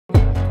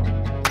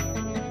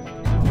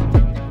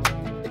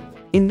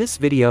In this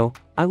video,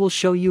 I will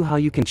show you how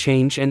you can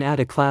change and add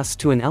a class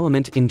to an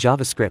element in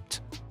JavaScript.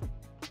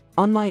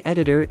 On my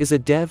editor is a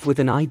dev with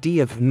an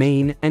ID of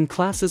main and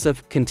classes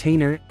of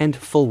container and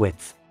full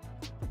width.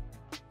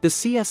 The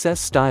CSS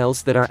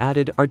styles that are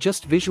added are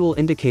just visual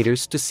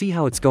indicators to see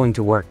how it's going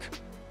to work.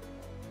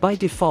 By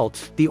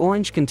default, the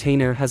orange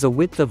container has a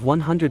width of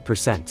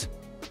 100%.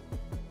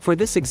 For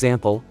this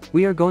example,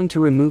 we are going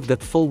to remove the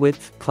full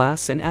width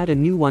class and add a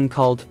new one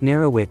called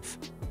narrow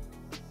width.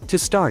 To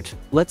start,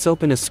 let's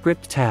open a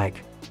script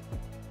tag.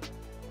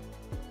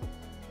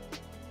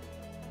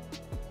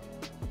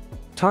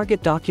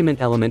 Target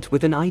document element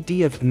with an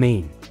ID of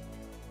main.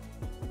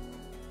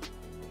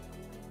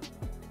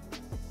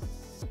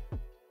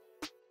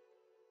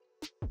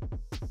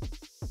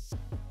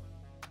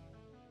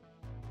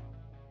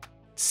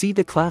 See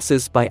the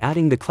classes by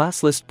adding the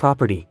classlist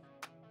property.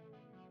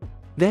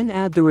 Then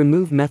add the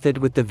remove method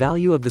with the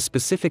value of the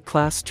specific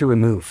class to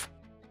remove.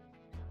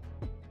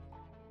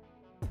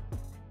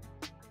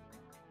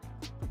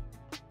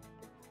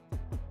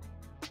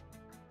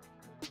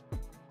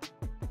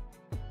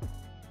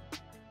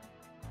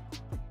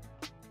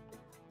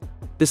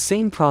 The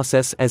same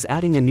process as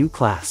adding a new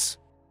class.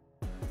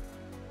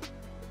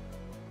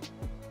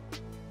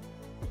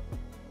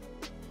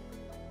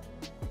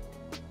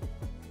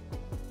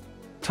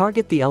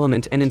 Target the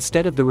element and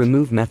instead of the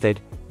remove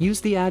method,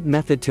 use the add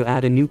method to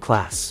add a new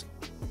class.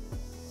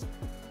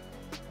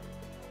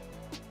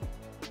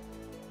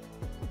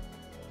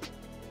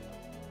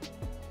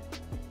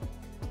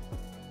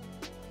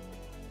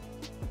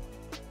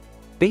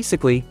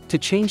 Basically, to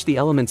change the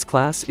element's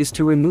class is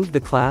to remove the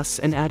class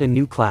and add a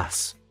new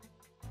class.